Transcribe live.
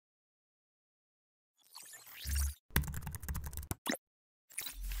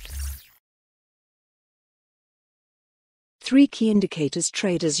3 key indicators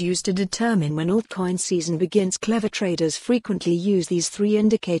traders use to determine when altcoin season begins. Clever traders frequently use these 3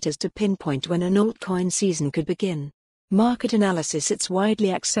 indicators to pinpoint when an altcoin season could begin. Market analysis. It's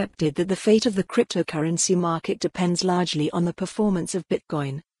widely accepted that the fate of the cryptocurrency market depends largely on the performance of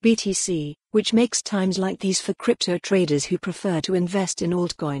Bitcoin, BTC, which makes times like these for crypto traders who prefer to invest in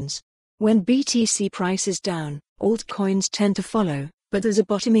altcoins. When BTC price is down, altcoins tend to follow. But as a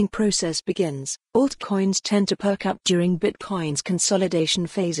bottoming process begins, altcoins tend to perk up during Bitcoin's consolidation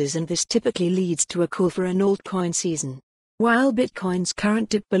phases, and this typically leads to a call for an altcoin season. While Bitcoin's current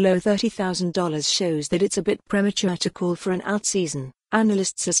dip below $30,000 shows that it's a bit premature to call for an alt season,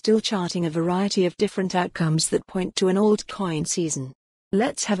 analysts are still charting a variety of different outcomes that point to an altcoin season.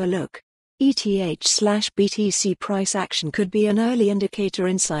 Let's have a look. ETH/BTC price action could be an early indicator.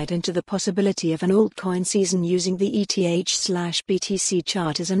 Insight into the possibility of an altcoin season using the ETH/BTC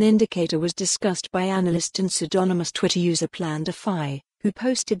chart as an indicator was discussed by analyst and pseudonymous Twitter user PlanDefi, who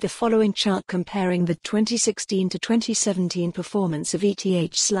posted the following chart comparing the 2016 to 2017 performance of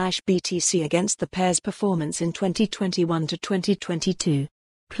ETH/BTC against the pair's performance in 2021 to 2022.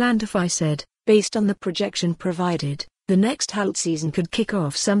 PlanDefi said, based on the projection provided, the next alt season could kick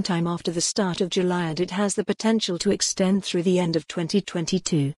off sometime after the start of July, and it has the potential to extend through the end of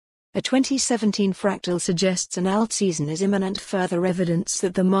 2022. A 2017 fractal suggests an alt season is imminent. Further evidence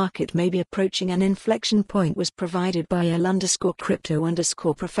that the market may be approaching an inflection point was provided by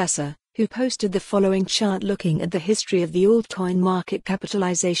L_crypto_professor, who posted the following chart looking at the history of the altcoin market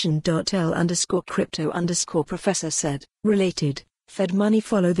capitalization. L_crypto_professor said, related. Fed money.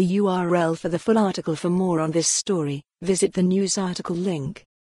 Follow the URL for the full article. For more on this story, visit the news article link.